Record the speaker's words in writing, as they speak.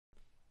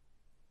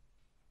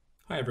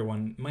Hi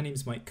everyone, my name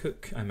is Mike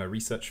Cook. I'm a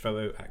research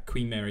fellow at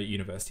Queen Mary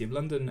University of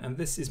London, and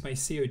this is my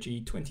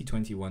CoG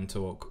 2021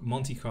 talk,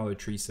 Monte Carlo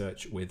tree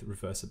search with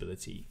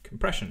reversibility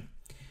compression.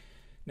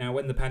 Now,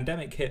 when the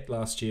pandemic hit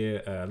last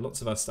year,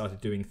 lots of us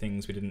started doing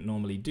things we didn't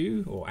normally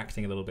do, or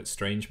acting a little bit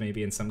strange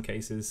maybe in some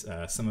cases.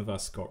 Some of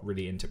us got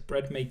really into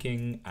bread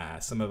making,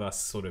 some of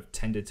us sort of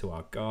tended to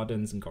our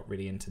gardens and got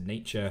really into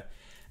nature.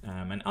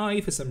 And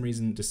I, for some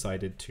reason,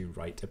 decided to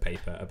write a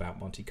paper about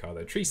Monte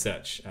Carlo tree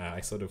search.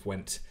 I sort of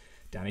went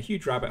down a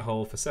huge rabbit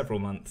hole for several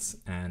months,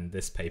 and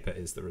this paper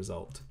is the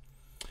result.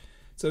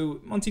 So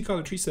Monte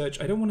Carlo tree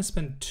search, I don't want to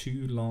spend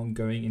too long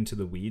going into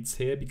the weeds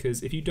here,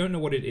 because if you don't know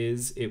what it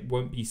is, it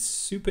won't be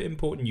super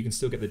important. You can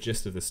still get the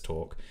gist of this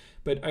talk,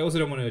 but I also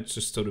don't want to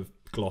just sort of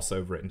gloss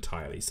over it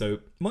entirely. So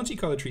Monte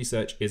Carlo tree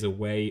search is a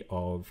way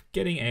of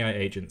getting AI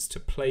agents to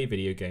play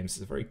video games.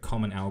 It's a very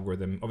common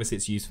algorithm. Obviously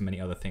it's used for many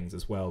other things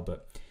as well,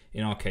 but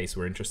in our case,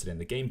 we're interested in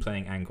the game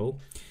playing angle.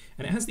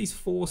 And it has these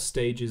 4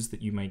 stages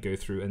that you may go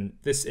through. And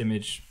this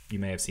image you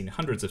may have seen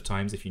hundreds of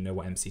times if you know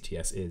what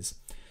MCTS is.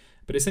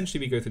 But essentially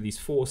we go through these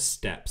 4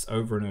 steps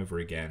over and over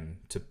again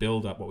to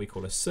build up what we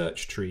call a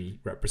search tree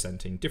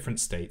representing different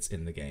states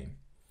in the game.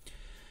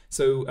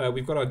 So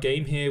we've got our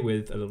game here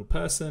with a little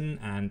person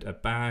and a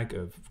bag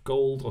of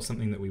gold or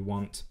something that we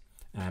want.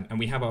 And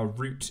we have our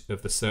root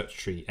of the search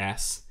tree,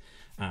 S.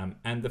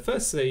 And the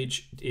first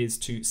stage is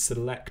to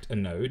select a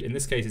node. In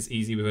this case, it's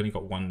easy. We've only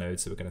got one node,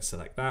 so we're going to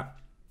select that.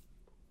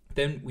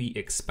 Then we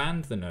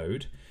expand the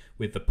node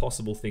with the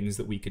possible things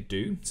that we could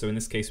do. So in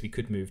this case, we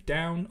could move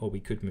down or we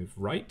could move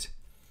right.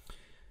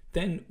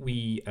 Then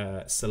we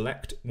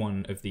select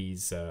one of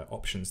these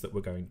options that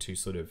we're going to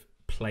sort of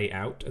play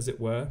out, as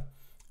it were.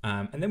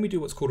 And then we do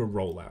what's called a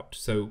rollout.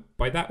 So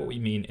by that, what we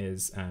mean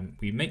is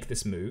we make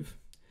this move,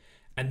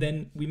 and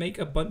then we make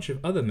a bunch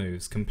of other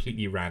moves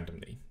completely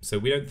randomly. So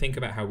we don't think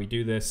about how we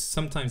do this.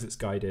 Sometimes it's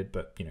guided,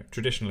 but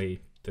traditionally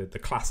the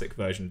classic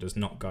version does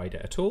not guide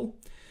it at all.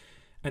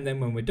 And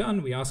then when we're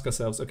done, we ask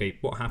ourselves, okay,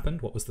 what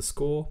happened? What was the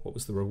score? What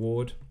was the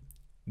reward?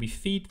 We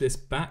feed this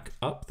back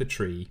up the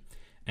tree,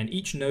 and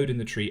each node in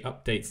the tree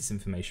updates its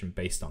information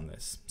based on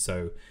this.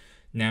 So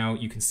now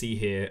you can see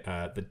here,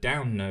 the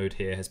down node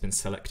here has been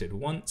selected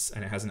once,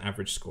 and it has an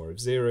average score of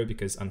 0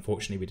 because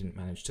unfortunately we didn't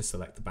manage to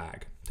select the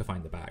bag, to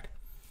find the bag.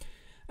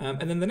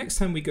 And then the next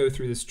time we go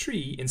through this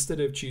tree, instead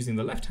of choosing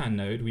the left-hand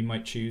node, we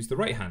might choose the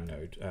right-hand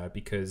node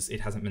because it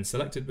hasn't been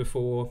selected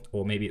before,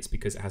 or maybe it's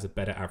because it has a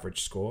better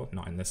average score,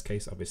 not in this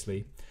case,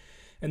 obviously.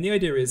 And the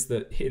idea is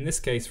that in this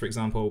case, for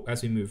example,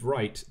 as we move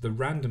right, the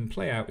random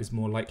playout is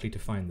more likely to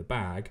find the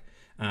bag.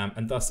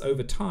 And thus,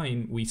 over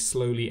time, we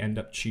slowly end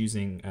up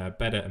choosing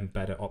better and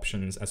better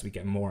options as we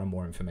get more and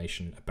more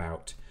information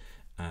about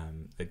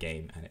the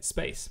game and its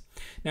space.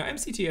 Now,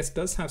 MCTS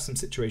does have some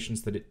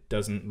situations that it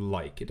doesn't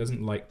like. It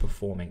doesn't like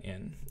performing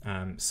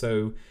in.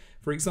 So,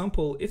 for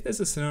example, if there's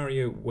a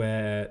scenario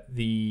where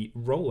the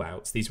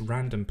rollouts, these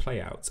random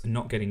playouts, are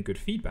not getting good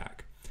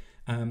feedback,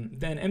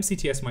 then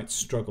MCTS might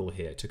struggle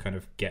here to kind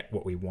of get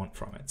what we want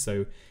from it.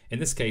 So in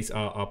this case,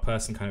 our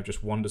person kind of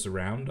just wanders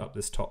around up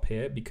this top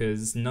here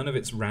because none of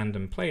its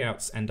random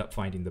playouts end up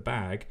finding the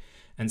bag.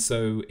 And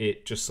so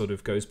it just sort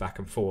of goes back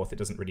and forth. It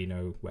doesn't really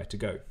know where to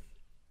go.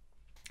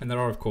 And there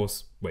are, of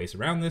course, ways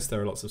around this.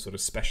 There are lots of sort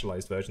of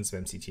specialized versions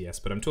of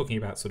MCTS, but I'm talking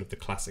about sort of the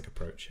classic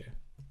approach here.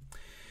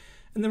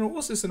 And there are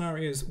also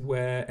scenarios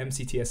where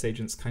MCTS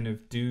agents kind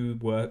of do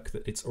work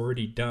that it's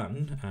already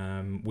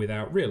done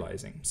without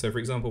realizing. So for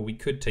example, we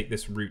could take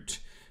this route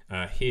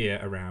here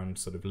around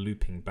sort of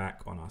looping back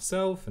on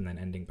ourselves and then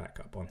ending back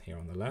up on here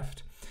on the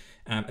left.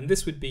 And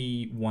this would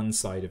be one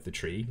side of the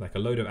tree, like a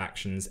load of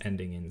actions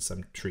ending in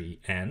some tree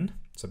N,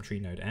 some tree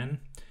node N.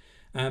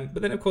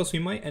 But then, of course, we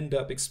might end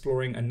up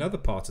exploring another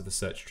part of the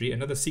search tree,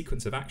 another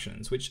sequence of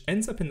actions, which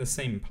ends up in the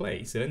same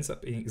place. It ends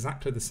up in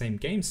exactly the same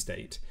game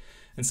state.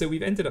 And so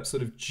we've ended up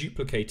sort of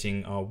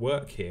duplicating our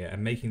work here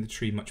and making the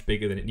tree much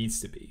bigger than it needs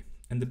to be.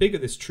 And the bigger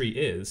this tree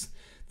is,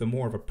 the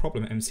more of a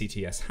problem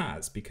MCTS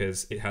has,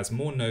 because it has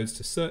more nodes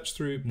to search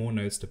through, more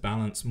nodes to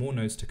balance, more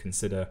nodes to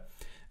consider,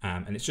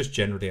 and it's just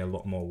generally a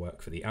lot more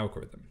work for the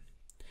algorithm.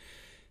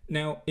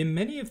 Now, in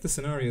many of the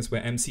scenarios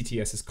where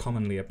MCTS is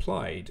commonly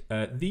applied,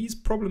 these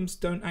problems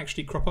don't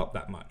actually crop up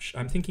that much.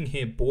 I'm thinking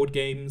here board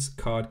games,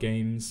 card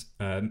games,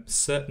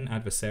 certain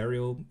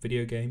adversarial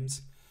video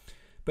games.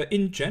 But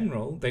in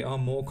general, they are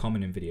more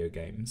common in video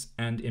games.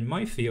 And in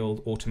my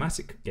field,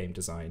 automatic game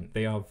design,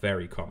 they are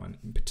very common,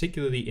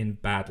 particularly in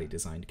badly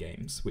designed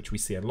games, which we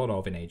see a lot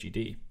of in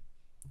AGD.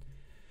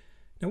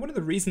 Now, one of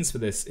the reasons for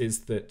this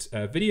is that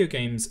video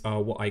games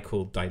are what I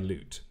call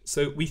dilute.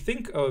 So we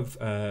think of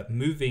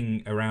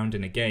moving around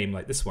in a game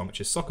like this one, which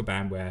is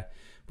Sokoban, where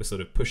we're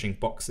sort of pushing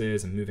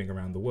boxes and moving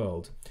around the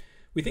world.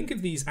 We think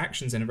of these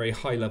actions in a very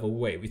high level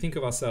way. We think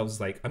of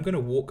ourselves like, I'm going to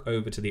walk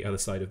over to the other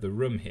side of the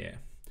room here.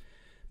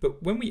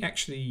 But when we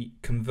actually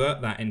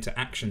convert that into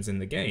actions in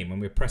the game, when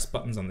we press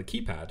buttons on the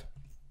keypad,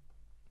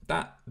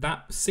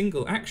 that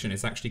single action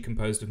is actually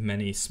composed of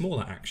many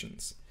smaller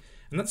actions.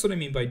 And that's what I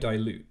mean by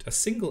dilute. A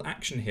single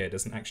action here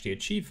doesn't actually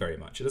achieve very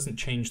much. It doesn't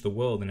change the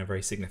world in a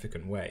very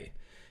significant way.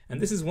 And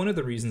this is one of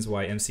the reasons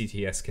why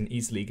MCTS can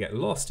easily get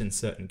lost in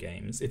certain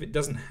games if it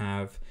doesn't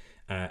have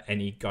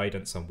any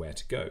guidance on where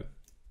to go.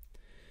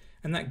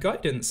 And that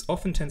guidance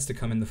often tends to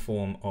come in the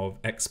form of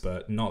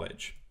expert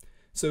knowledge.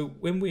 So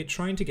when we're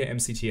trying to get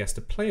MCTS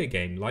to play a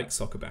game like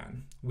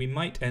Sokoban, we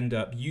might end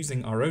up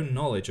using our own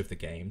knowledge of the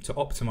game to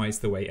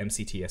optimize the way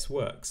MCTS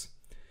works.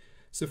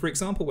 So for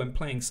example, when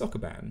playing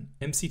Sokoban,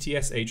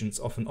 MCTS agents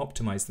often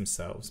optimize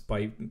themselves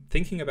by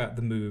thinking about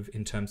the move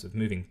in terms of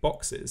moving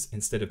boxes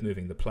instead of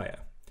moving the player.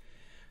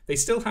 They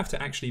still have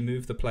to actually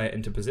move the player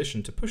into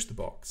position to push the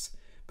box,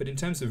 but in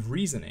terms of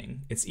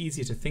reasoning, it's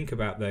easier to think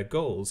about their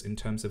goals in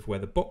terms of where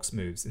the box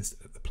moves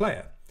instead of the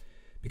player,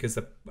 because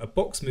a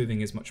box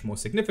moving is much more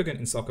significant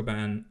in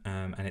Sokoban,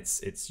 and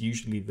it's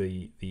usually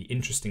the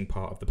interesting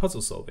part of the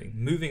puzzle solving.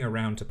 Moving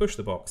around to push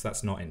the box,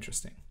 that's not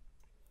interesting.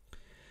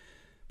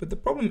 But the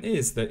problem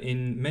is that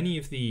in many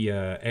of the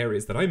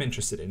areas that I'm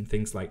interested in,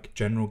 things like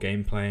general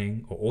game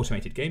playing or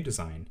automated game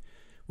design,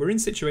 we're in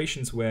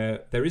situations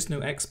where there is no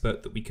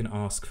expert that we can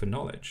ask for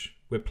knowledge.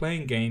 We're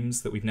playing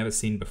games that we've never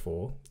seen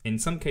before, in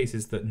some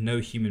cases that no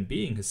human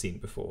being has seen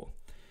before.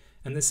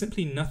 And there's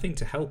simply nothing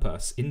to help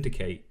us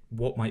indicate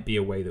what might be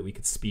a way that we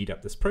could speed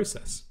up this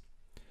process.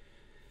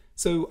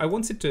 So I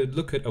wanted to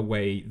look at a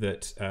way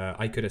that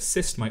I could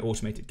assist my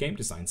automated game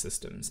design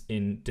systems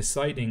in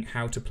deciding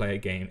how to play a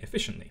game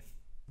efficiently.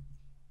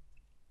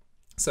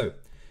 So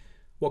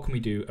what can we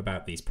do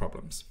about these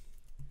problems?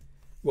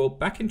 Well,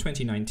 back in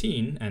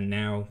 2019, and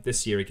now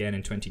this year again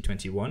in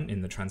 2021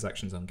 in the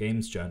Transactions on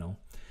Games journal,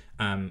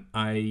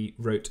 I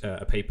wrote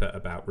a paper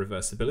about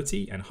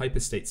reversibility and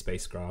hyperstate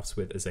space graphs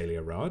with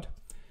Azalea Rad.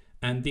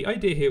 And the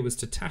idea here was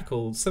to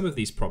tackle some of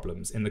these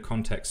problems in the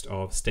context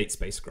of state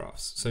space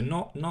graphs. So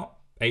not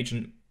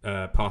agent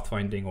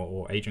pathfinding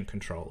or agent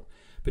control,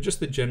 but just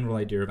the general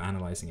idea of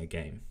analyzing a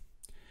game.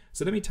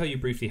 So let me tell you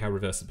briefly how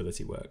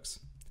reversibility works.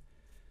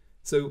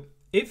 So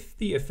if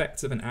the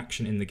effects of an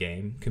action in the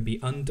game can be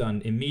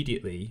undone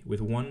immediately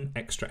with one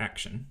extra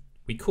action,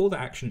 we call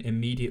that action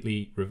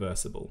immediately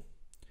reversible.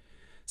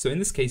 So in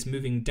this case,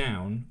 moving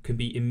down can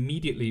be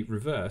immediately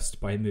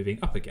reversed by moving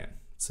up again.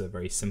 It's a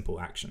very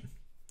simple action.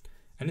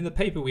 And in the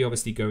paper, we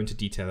obviously go into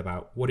detail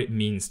about what it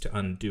means to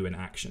undo an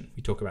action.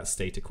 We talk about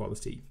state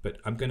equality, but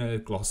I'm going to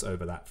gloss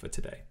over that for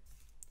today.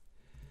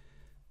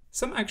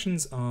 Some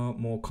actions are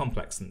more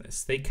complex than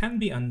this. They can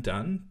be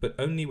undone, but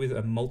only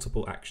with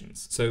multiple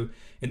actions. So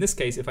in this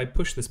case, if I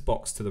push this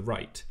box to the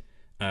right,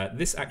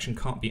 this action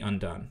can't be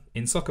undone.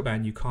 In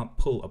Sokoban, you can't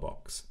pull a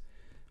box.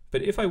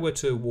 But if I were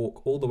to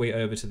walk all the way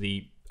over to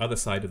the other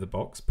side of the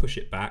box, push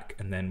it back,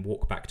 and then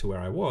walk back to where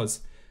I was,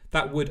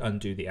 that would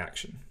undo the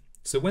action.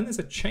 So when there's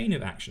a chain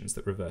of actions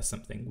that reverse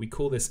something, we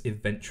call this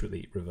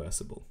eventually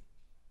reversible.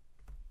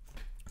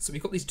 So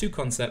we've got these two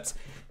concepts,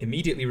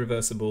 immediately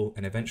reversible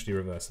and eventually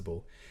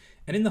reversible.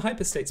 And in the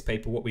hyperstates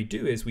paper, what we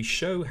do is we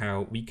show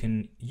how we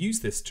can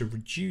use this to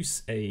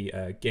reduce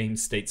a game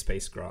state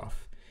space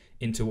graph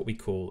into what we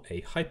call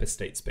a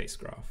hyperstate space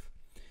graph.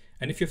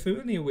 And if you're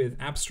familiar with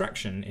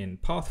abstraction in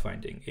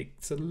pathfinding,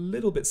 it's a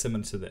little bit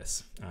similar to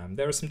this.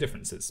 There are some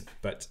differences,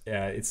 but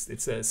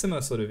it's a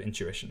similar sort of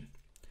intuition.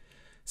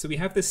 So we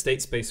have this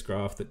state space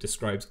graph that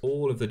describes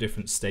all of the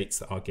different states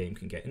that our game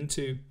can get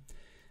into.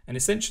 And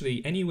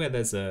essentially, anywhere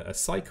there's a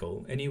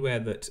cycle, anywhere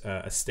that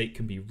a state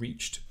can be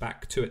reached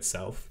back to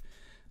itself,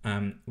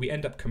 we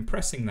end up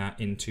compressing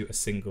that into a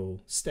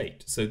single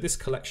state. So this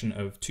collection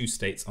of two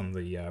states on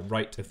the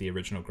right of the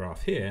original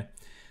graph here,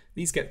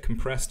 these get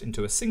compressed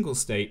into a single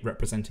state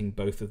representing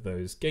both of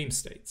those game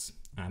states.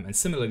 And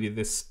similarly,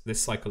 this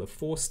cycle of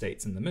four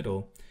states in the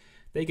middle,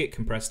 they get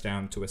compressed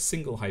down to a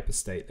single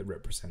hyperstate that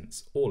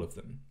represents all of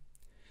them.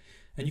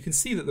 And you can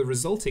see that the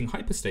resulting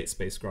hyperstate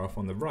space graph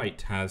on the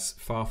right has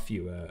far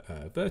fewer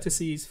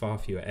vertices, far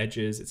fewer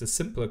edges. It's a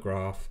simpler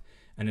graph,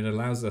 and it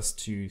allows us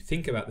to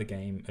think about the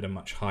game at a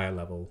much higher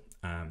level.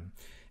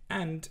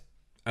 And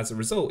as a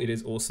result, it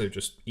is also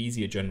just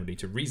easier generally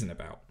to reason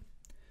about.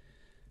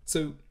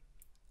 So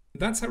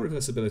that's how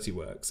reversibility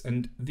works.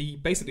 And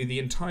basically the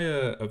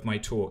entire of my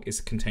talk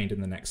is contained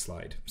in the next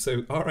slide.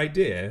 So our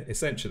idea,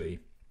 essentially,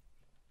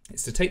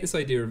 is to take this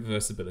idea of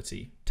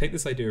reversibility, take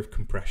this idea of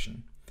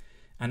compression,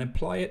 and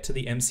apply it to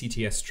the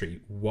MCTS tree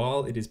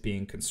while it is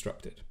being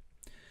constructed.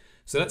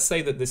 So let's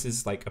say that this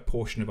is like a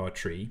portion of our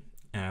tree,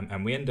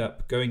 and we end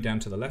up going down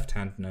to the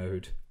left-hand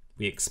node,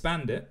 we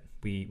expand it,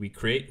 we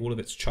create all of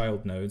its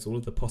child nodes, all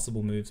of the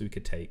possible moves we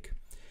could take,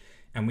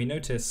 and we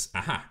notice,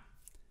 aha,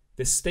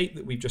 this state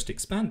that we've just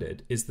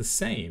expanded is the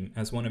same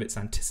as one of its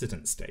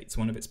antecedent states,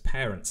 one of its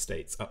parent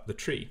states up the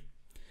tree.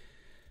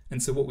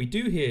 And so what we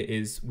do here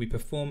is we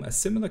perform a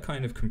similar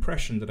kind of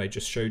compression that I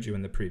just showed you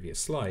in the previous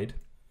slide,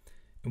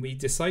 and we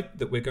decide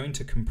that we're going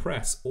to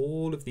compress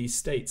all of these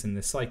states in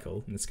this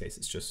cycle. In this case,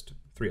 it's just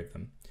 3 of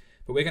them,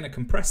 but we're going to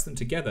compress them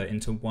together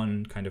into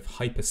one kind of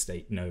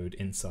hyperstate node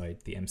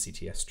inside the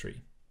MCTS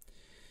tree.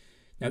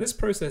 Now this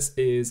process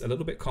is a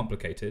little bit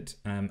complicated,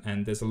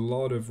 and there's a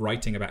lot of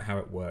writing about how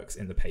it works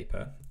in the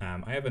paper.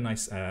 I have a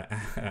nice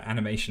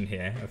animation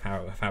here of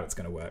how it's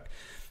going to work.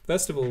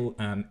 First of all,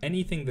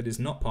 anything that is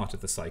not part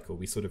of the cycle,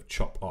 we sort of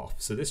chop off.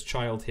 So this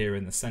child here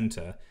in the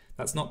center,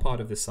 that's not part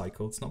of this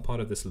cycle, it's not part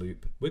of this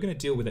loop. We're going to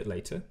deal with it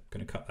later. I'm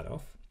going to cut that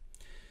off.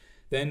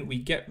 Then we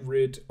get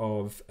rid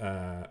of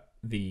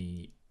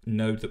the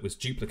node that was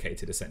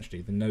duplicated,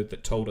 essentially, the node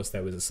that told us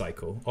there was a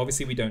cycle.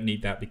 Obviously, we don't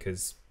need that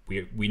because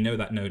we know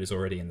that node is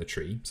already in the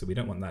tree, so we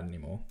don't want that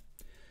anymore.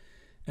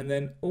 And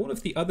then all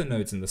of the other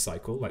nodes in the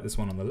cycle, like this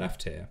one on the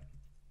left here,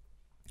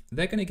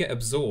 they're going to get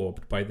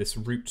absorbed by this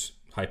root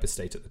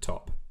hyperstate at the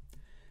top.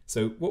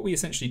 So what we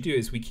essentially do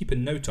is we keep a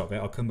note of it.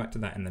 I'll come back to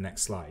that in the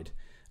next slide.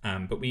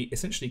 But we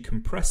essentially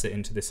compress it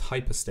into this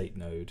hyperstate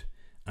node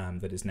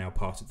that is now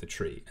part of the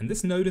tree. And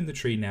this node in the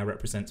tree now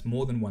represents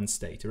more than one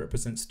state. It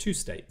represents two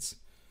states.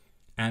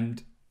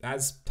 And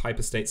as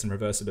hyperstates and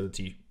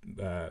reversibility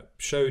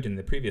showed in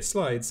the previous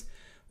slides,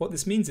 what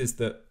this means is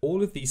that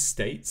all of these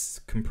states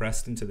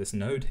compressed into this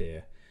node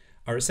here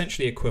are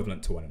essentially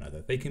equivalent to one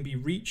another. They can be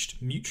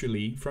reached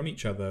mutually from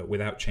each other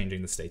without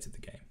changing the state of the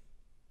game.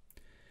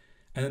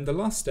 And then the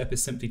last step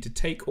is simply to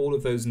take all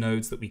of those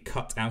nodes that we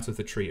cut out of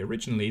the tree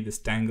originally, this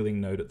dangling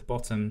node at the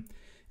bottom,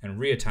 and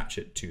reattach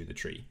it to the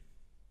tree.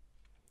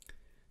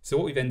 So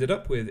what we've ended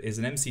up with is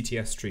an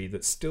MCTS tree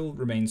that still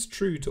remains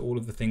true to all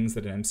of the things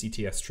that an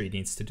MCTS tree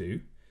needs to do,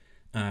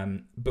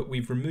 but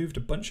we've removed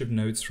a bunch of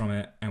nodes from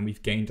it and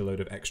we've gained a load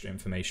of extra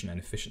information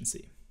and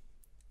efficiency.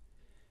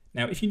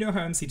 Now, if you know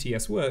how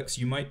MCTS works,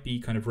 you might be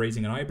kind of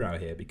raising an eyebrow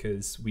here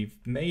because we've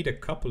made a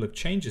couple of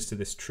changes to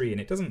this tree and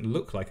it doesn't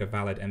look like a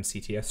valid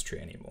MCTS tree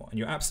anymore. And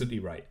you're absolutely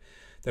right.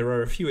 There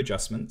are a few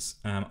adjustments.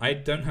 I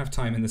don't have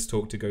time in this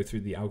talk to go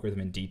through the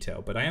algorithm in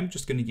detail, but I am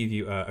just going to give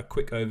you a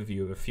quick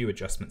overview of a few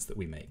adjustments that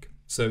we make.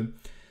 So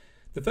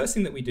the first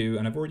thing that we do,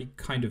 and I've already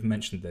kind of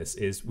mentioned this,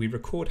 is we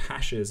record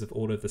hashes of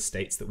all of the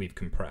states that we've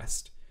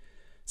compressed.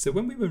 So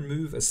when we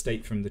remove a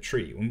state from the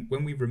tree,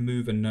 when we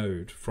remove a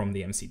node from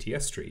the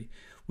MCTS tree,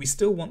 we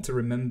still want to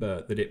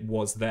remember that it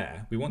was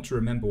there. We want to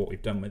remember what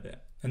we've done with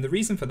it. And the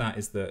reason for that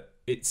is that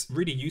it's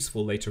really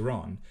useful later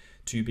on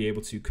to be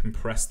able to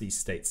compress these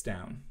states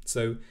down.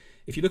 So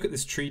if you look at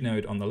this tree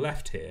node on the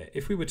left here,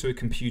 if we were to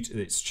compute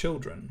its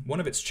children, one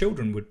of its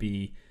children would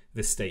be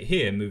this state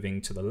here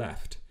moving to the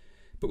left.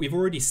 But we've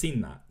already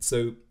seen that.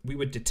 So we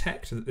would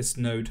detect that this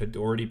node had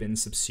already been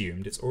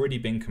subsumed, it's already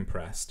been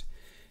compressed.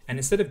 And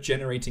instead of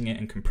generating it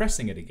and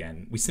compressing it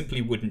again, we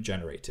simply wouldn't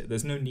generate it.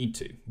 There's no need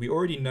to. We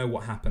already know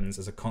what happens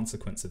as a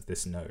consequence of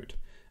this node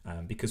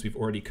because we've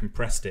already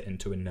compressed it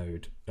into a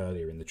node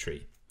earlier in the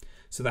tree.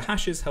 So the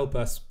hashes help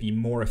us be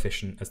more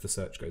efficient as the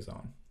search goes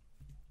on.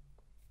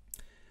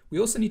 We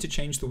also need to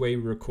change the way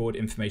we record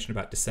information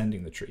about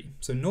descending the tree.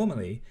 So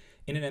normally,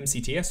 in an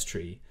MCTS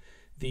tree,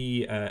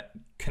 the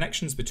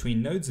connections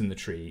between nodes in the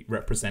tree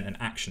represent an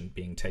action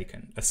being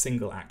taken, a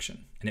single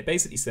action. And it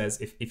basically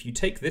says if you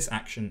take this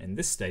action in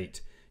this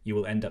state, you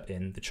will end up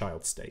in the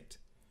child state.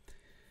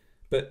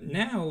 But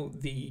now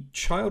the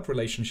child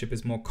relationship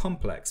is more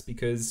complex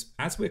because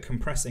as we're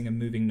compressing and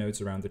moving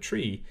nodes around the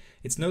tree,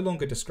 it's no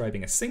longer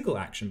describing a single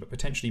action, but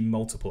potentially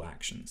multiple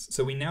actions.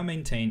 So we now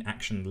maintain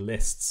action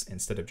lists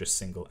instead of just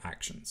single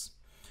actions.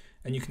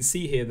 And you can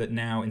see here that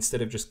now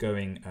instead of just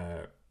going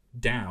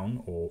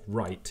down or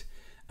right,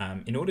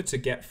 in order to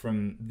get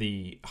from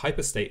the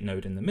hyperstate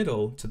node in the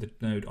middle to the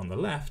node on the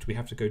left, we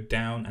have to go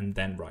down and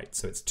then right.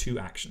 So it's two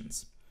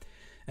actions.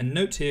 And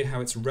note here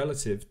how it's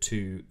relative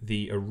to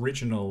the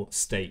original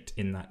state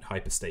in that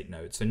hyperstate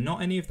node. So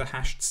not any of the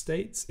hashed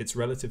states, it's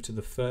relative to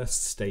the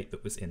first state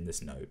that was in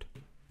this node.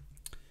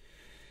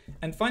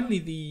 And finally,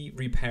 the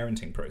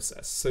reparenting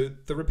process. So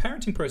the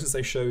reparenting process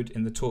I showed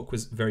in the talk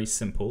was very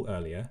simple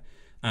earlier.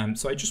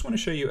 So I just want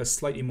to show you a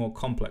slightly more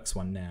complex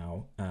one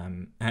now.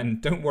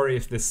 And don't worry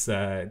if this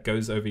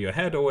goes over your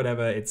head or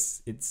whatever. It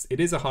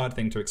is a hard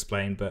thing to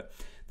explain, but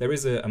there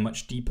is a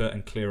much deeper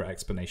and clearer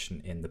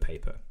explanation in the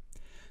paper.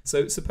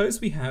 So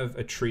suppose we have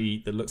a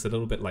tree that looks a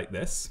little bit like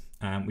this.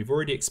 We've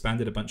already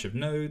expanded a bunch of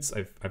nodes.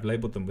 I've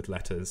labeled them with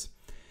letters.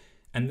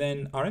 And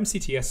then our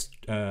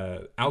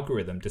MCTS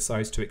algorithm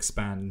decides to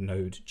expand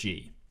node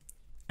G.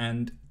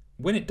 And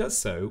when it does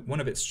so, one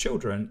of its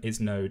children is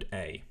node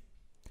A.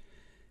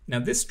 Now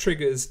this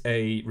triggers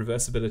a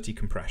reversibility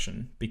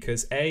compression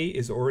because A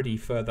is already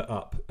further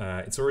up.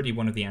 It's already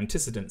one of the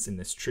antecedents in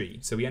this tree.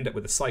 So we end up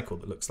with a cycle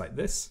that looks like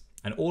this,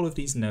 and all of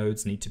these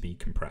nodes need to be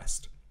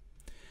compressed.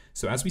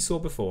 So as we saw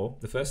before,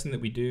 the first thing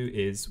that we do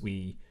is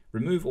we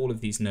remove all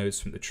of these nodes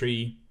from the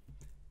tree,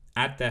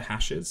 add their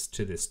hashes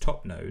to this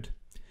top node,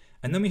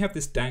 and then we have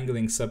this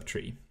dangling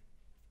subtree.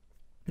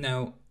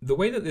 Now, the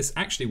way that this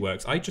actually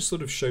works, I just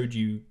sort of showed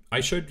you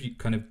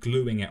kind of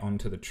gluing it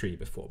onto the tree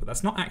before, but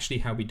that's not actually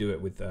how we do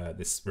it with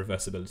this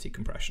reversibility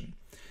compression.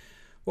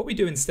 What we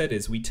do instead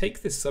is we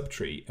take this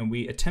subtree and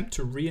we attempt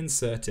to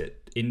reinsert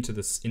it into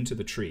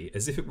the tree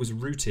as if it was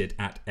rooted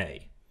at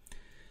A.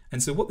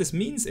 And so what this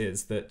means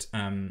is that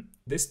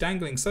this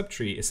dangling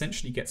subtree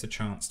essentially gets a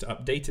chance to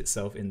update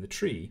itself in the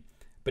tree,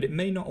 but it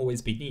may not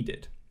always be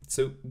needed.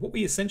 So what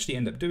we essentially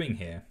end up doing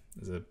here,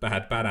 there's a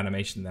bad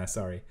animation there,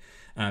 sorry,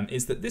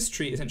 is that this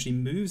tree essentially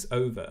moves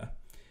over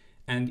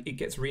and it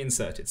gets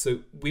reinserted.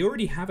 So we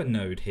already have a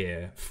node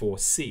here for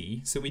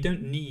C, so we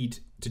don't need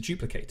to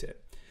duplicate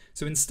it.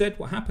 So instead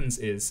what happens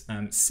is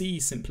C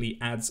simply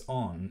adds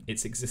on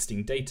its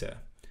existing data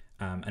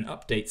and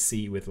updates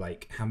C with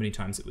like how many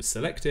times it was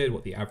selected,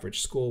 what the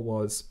average score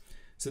was.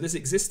 So this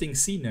existing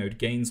C node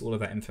gains all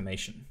of that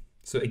information.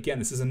 So again,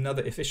 this is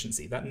another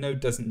efficiency. That node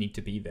doesn't need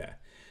to be there.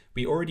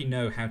 We already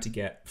know how to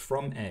get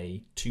from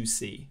A to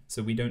C,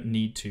 so we don't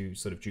need to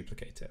sort of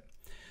duplicate it.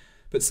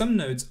 But some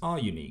nodes are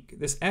unique.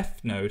 This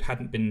F node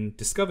hadn't been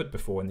discovered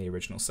before in the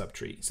original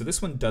subtree, so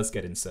this one does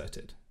get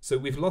inserted. So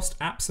we've lost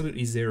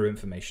absolutely zero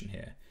information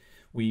here.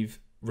 We've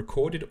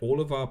recorded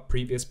all of our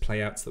previous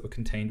playouts that were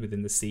contained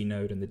within the C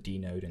node and the D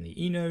node and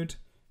the E node,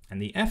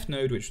 and the F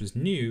node, which was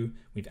new,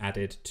 we've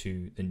added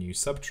to the new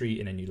subtree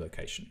in a new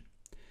location.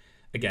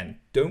 Again,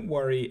 don't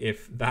worry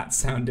if that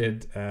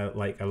sounded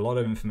like a lot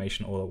of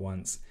information all at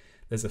once.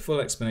 There's a full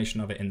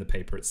explanation of it in the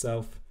paper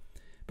itself.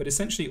 But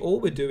essentially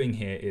all we're doing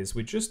here is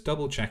we're just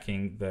double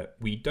checking that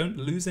we don't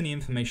lose any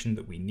information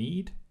that we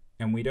need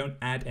and we don't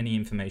add any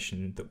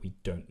information that we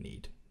don't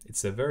need.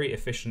 It's a very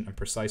efficient and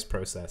precise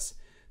process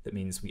that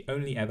means we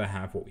only ever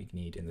have what we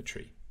need in the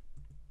tree.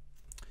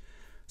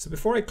 So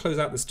before I close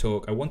out this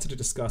talk, I wanted to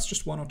discuss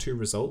just one or two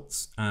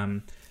results.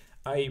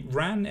 I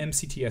ran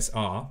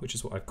MCTS-R, which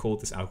is what I've called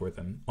this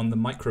algorithm, on the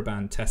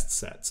microband test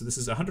set. So this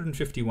is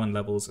 151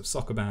 levels of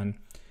Sokoban,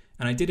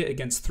 and I did it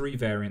against 3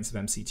 variants of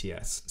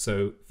MCTS.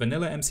 So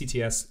vanilla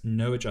MCTS,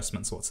 no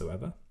adjustments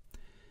whatsoever.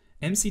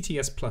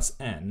 MCTS plus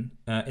N,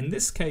 in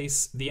this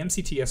case, the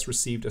MCTS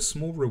received a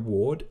small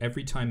reward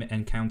every time it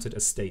encountered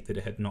a state that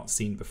it had not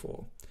seen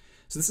before.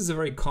 So this is a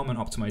very common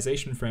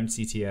optimization for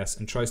MCTS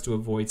and tries to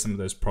avoid some of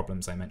those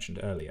problems I mentioned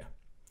earlier.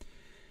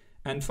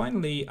 And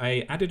finally,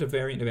 I added a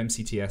variant of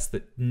MCTS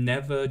that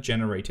never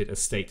generated a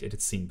state it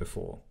had seen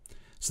before.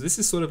 So this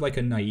is sort of like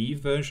a naive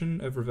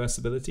version of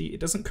reversibility. It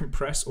doesn't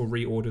compress or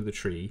reorder the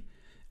tree,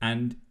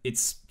 and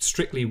it's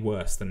strictly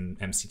worse than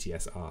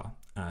MCTS-R.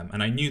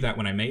 And I knew that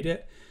when I made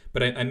it,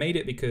 but I made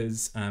it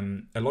because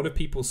a lot of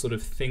people sort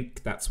of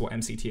think that's what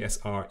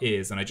MCTS-R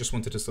is, and I just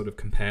wanted to sort of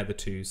compare the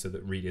two so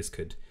that readers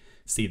could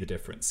see the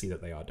difference, see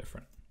that they are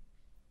different.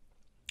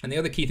 And the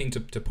other key thing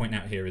to point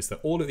out here is that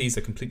all of these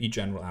are completely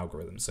general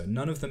algorithms. So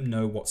none of them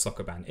know what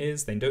Sokoban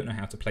is. They don't know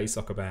how to play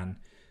Sokoban.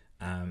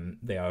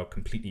 They are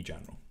completely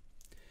general.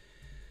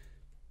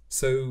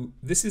 So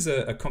this is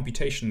a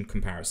computation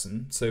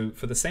comparison. So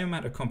for the same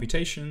amount of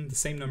computation, the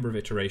same number of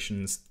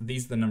iterations,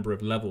 these are the number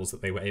of levels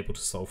that they were able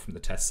to solve from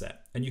the test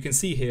set. And you can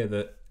see here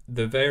that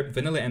the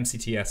vanilla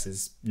MCTS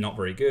is not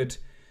very good.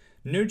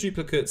 No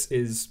duplicates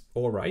is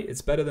all right.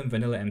 It's better than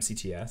vanilla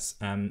MCTS.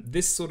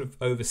 This sort of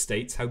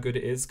overstates how good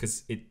it is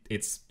because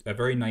it's a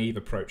very naive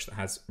approach that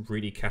has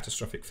really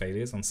catastrophic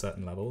failures on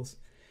certain levels.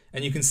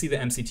 And you can see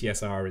that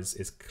MCTS-R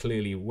is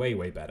clearly way,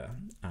 way better.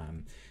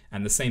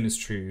 And the same is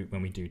true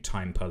when we do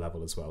time per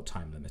level as well,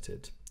 time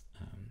limited.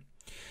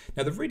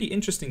 Now, the really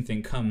interesting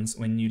thing comes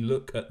when you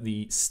look at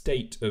the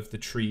state of the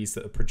trees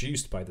that are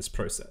produced by this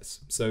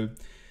process. So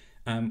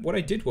what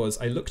I did was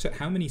I looked at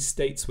how many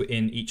states were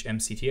in each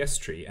MCTS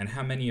tree and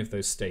how many of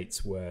those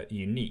states were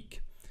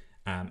unique.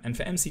 And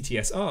for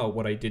MCTS-R,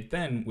 what I did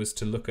then was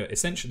to look at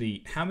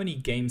essentially how many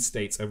game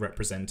states are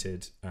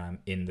represented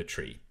in the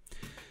tree.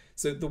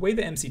 So the way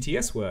that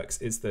MCTS works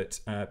is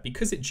that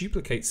because it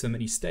duplicates so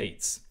many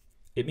states,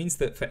 it means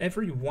that for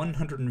every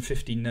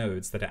 150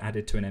 nodes that are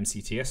added to an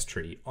MCTS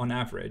tree, on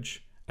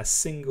average, a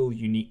single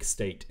unique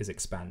state is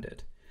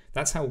expanded.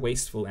 That's how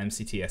wasteful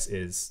MCTS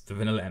is, the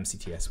vanilla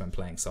MCTS, when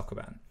playing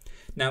Sokoban.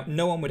 Now,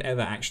 no one would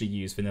ever actually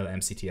use vanilla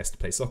MCTS to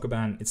play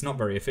Sokoban. It's not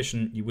very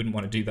efficient. You wouldn't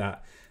want to do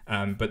that.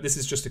 But this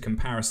is just a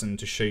comparison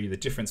to show you the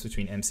difference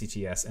between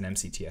MCTS and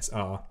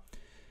MCTS-R.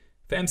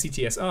 For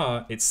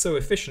MCTS-R, it's so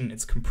efficient,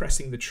 it's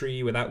compressing the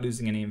tree without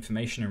losing any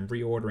information and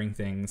reordering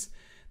things,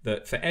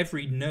 that for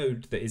every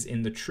node that is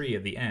in the tree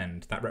at the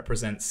end, that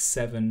represents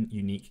 7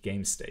 unique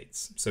game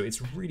states. So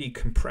it's really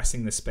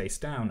compressing the space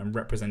down and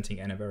representing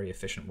it in a very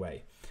efficient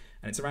way.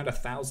 And it's around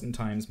 1,000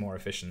 times more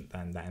efficient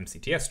than that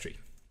MCTS tree.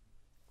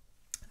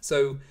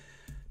 So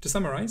to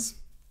summarize,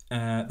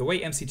 the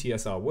way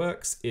MCTS-R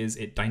works is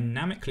it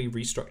dynamically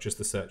restructures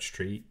the search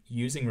tree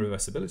using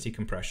reversibility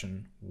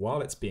compression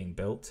while it's being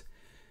built.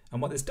 And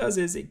what this does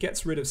is it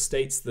gets rid of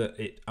states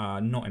that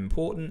are not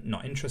important,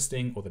 not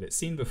interesting, or that it's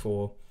seen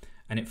before,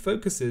 and it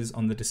focuses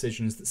on the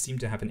decisions that seem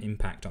to have an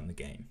impact on the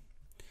game.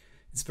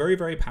 It's very,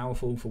 very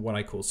powerful for what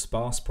I call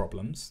sparse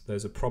problems.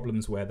 Those are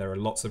problems where there are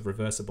lots of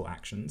reversible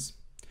actions.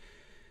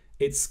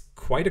 It's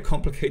quite a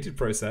complicated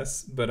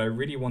process, but I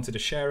really wanted to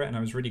share it, and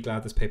I was really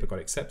glad this paper got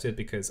accepted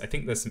because I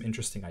think there's some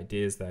interesting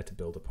ideas there to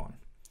build upon.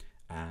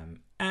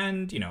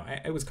 And, you know,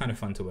 it was kind of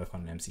fun to work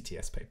on an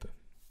MCTS paper.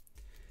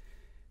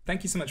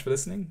 Thank you so much for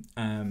listening.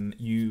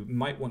 You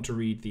might want to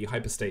read the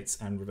hyperstates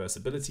and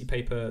reversibility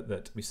paper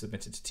that we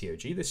submitted to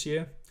TOG this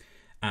year.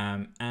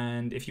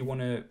 And if you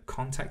want to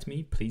contact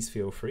me, please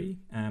feel free.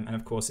 And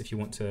of course, if you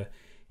want to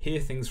hear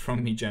things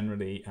from me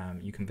generally,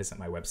 you can visit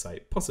my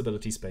website,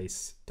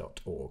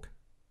 possibilityspace.org.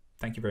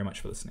 Thank you very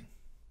much for listening.